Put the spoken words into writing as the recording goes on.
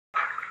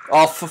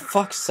Oh, for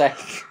fuck's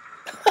sake.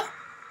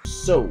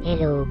 So,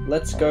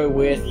 let's go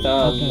with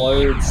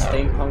load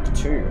Steampunk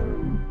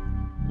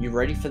 2. You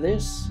ready for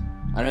this?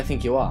 I don't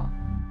think you are.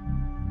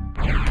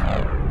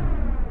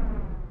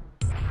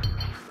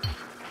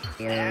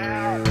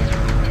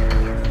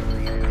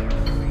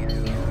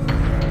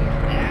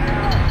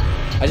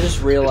 I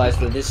just realized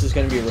that this is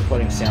going to be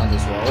recording sound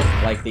as well,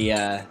 like the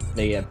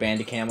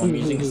Bandicam I'm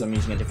using, because I'm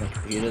using a different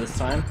computer this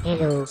time.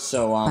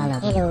 So,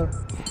 Hello.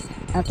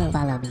 Okay,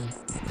 follow me.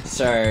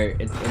 So,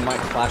 it might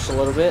clash a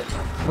little bit.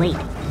 Wait.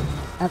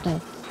 Okay.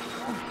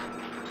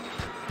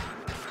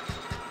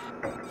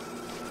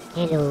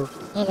 Hello.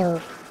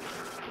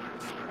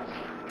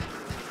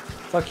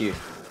 Fuck you.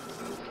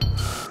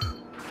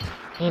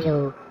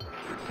 Hello.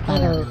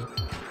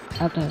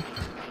 Okay.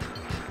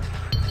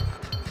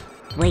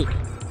 Wait.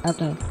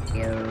 Okay.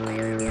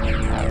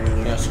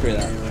 No, screw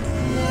that.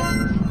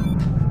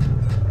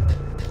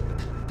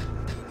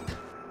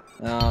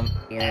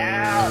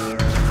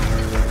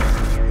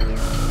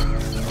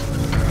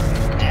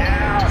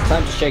 It's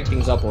time to shake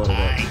things up a little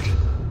bit.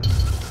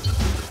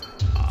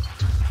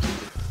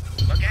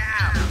 Look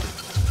out!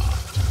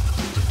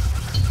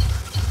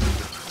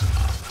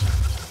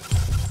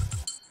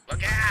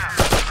 Look out!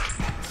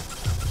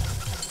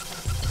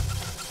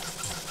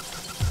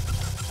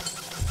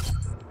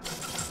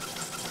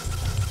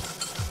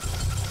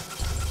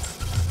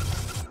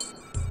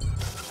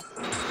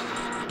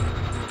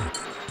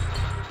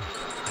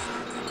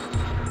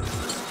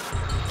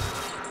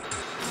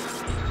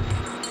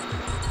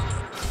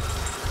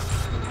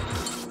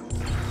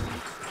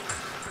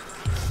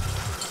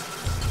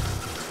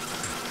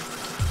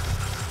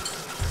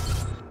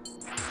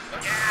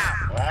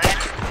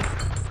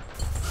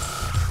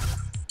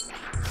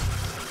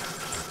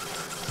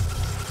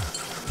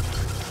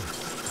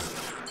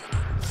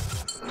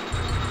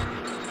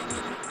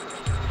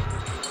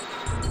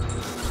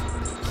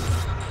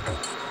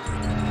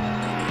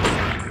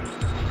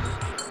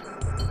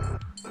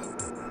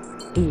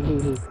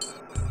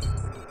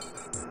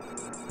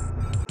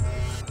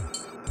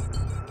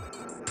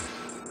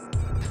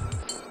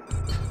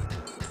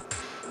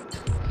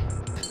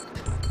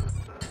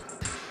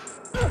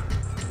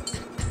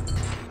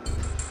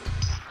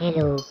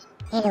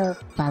 Hello.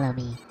 Follow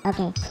me.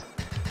 Okay.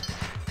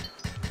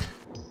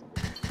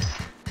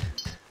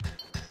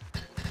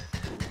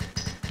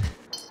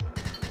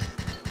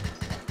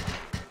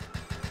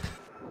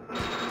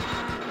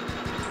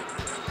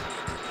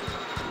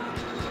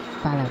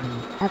 Follow me.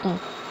 Okay.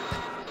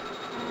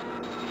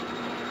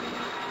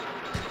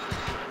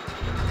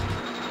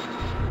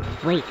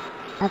 Wait.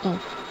 Okay.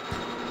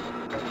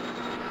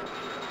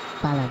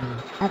 Follow me.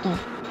 Okay.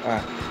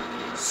 Alright.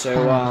 So,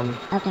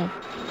 Okay.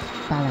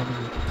 Follow me.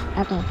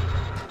 Okay.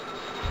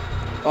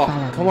 Oh,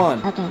 Follow come me.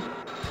 on. Okay.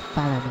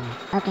 Follow me.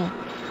 Okay.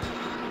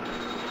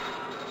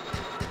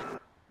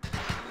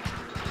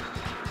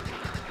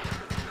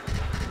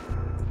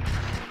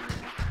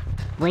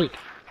 Wait.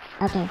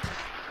 Okay.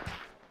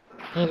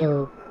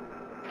 Hello.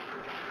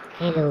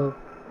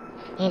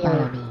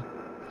 Follow me.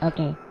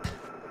 Okay.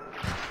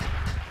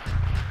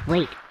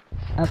 Wait.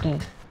 Okay.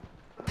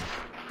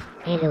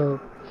 Hello.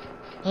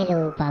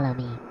 Follow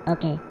me.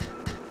 Okay.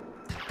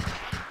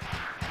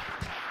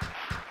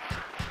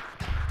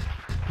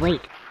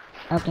 Wait.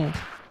 Okay.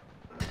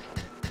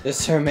 There's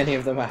so many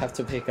of them I have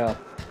to pick up.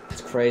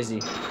 It's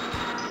crazy.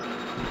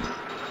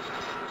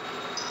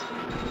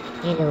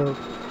 Hello.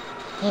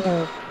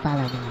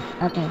 Follow me.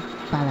 Okay.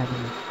 Follow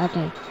me.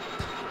 Okay.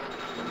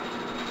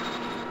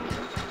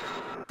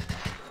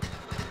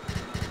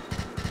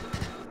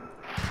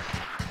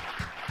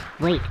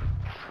 Wait.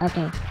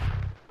 Okay.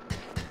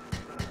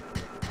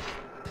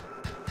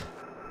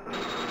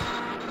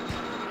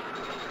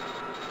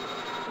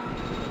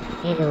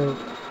 Hello.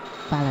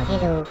 Follow me.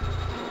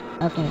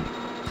 Okay.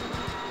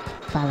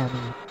 Follow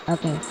me.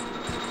 Okay.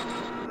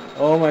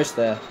 Almost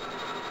there.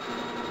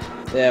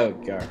 There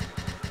we go.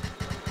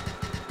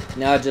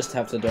 Now I just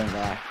have to don't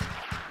die.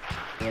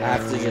 I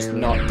have to just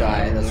not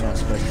die, that's what I'm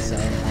supposed to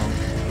say.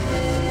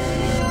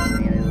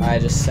 I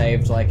just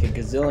saved like a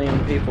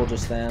gazillion people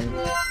just then.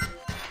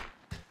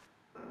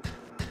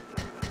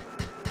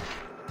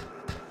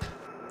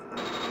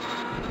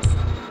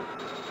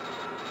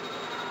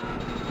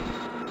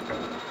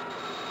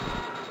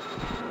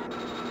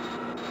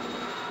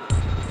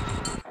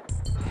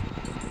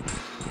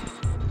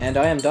 And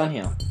I am done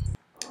here.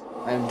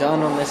 I am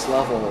done on this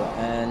level,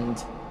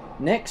 and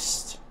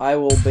next I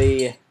will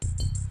be...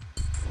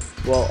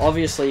 Well,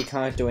 obviously you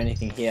can't do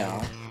anything here.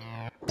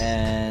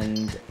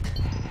 And...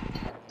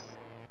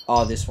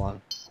 Oh, this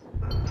one.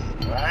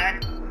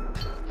 What?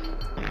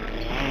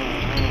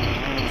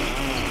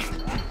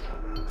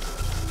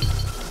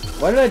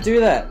 Why did I do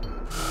that?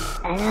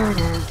 I don't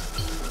know.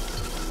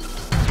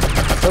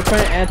 Stop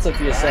trying to answer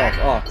for yourself.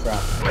 Oh,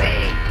 crap.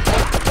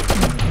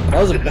 That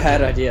was a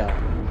bad idea.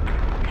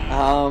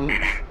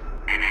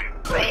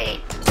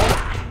 Wait.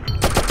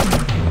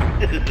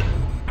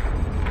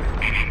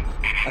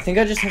 I think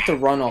I just have to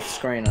run off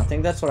screen. I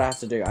think that's what I have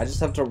to do. I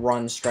just have to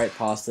run straight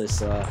past this,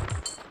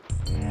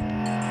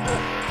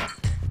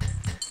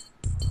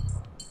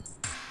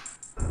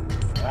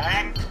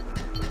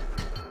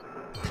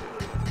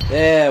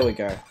 There we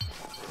go.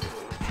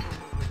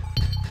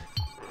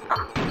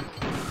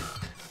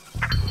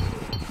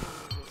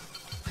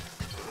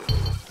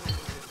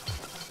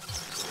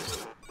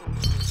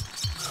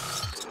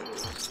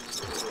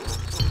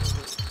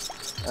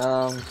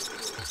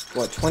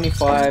 What,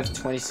 25,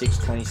 26,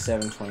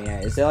 27,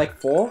 28. Is there like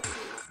 4?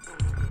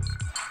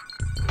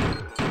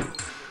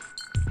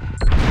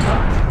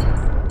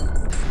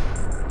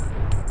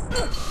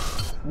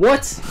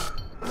 What?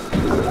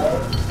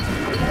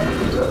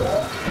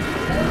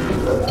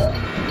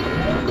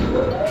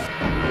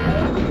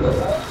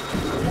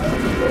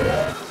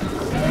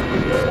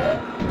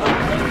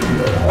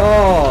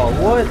 Oh,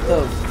 what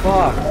the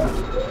fuck?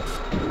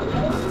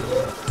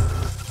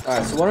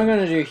 Alright, so what I'm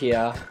gonna do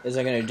here is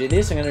I'm gonna do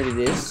this, I'm gonna do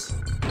this,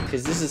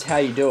 because this is how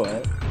you do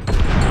it.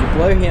 You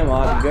blow him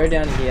up, you go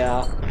down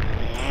here,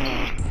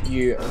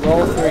 you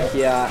roll through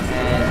here,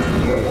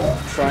 and you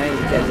try and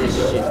get this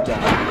shit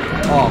done.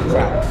 Oh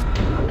crap.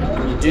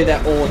 You do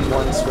that all in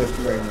one swift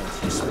movement,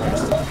 you're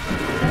supposed to.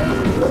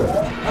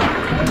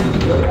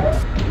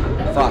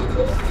 Fuck.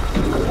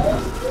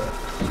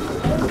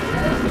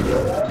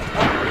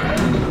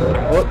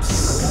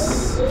 Whoops.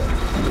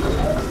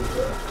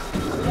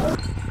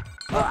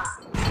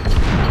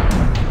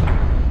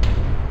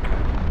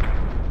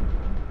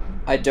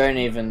 I don't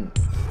even...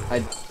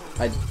 I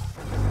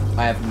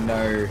have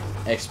no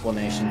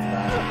explanation for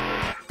that.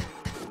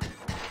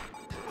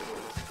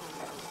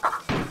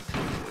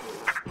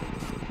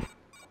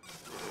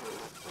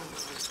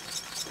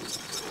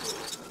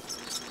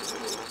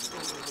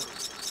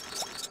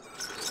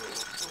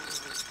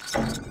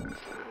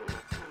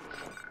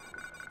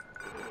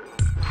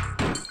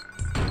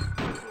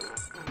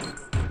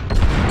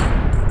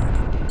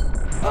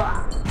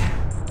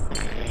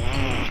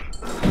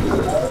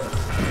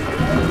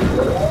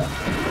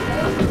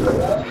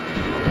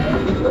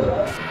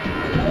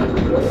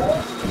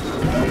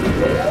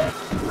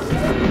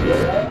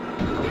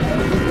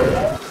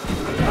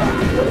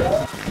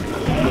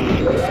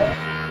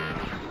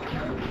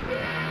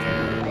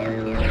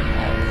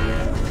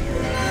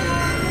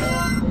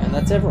 And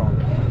that's everyone.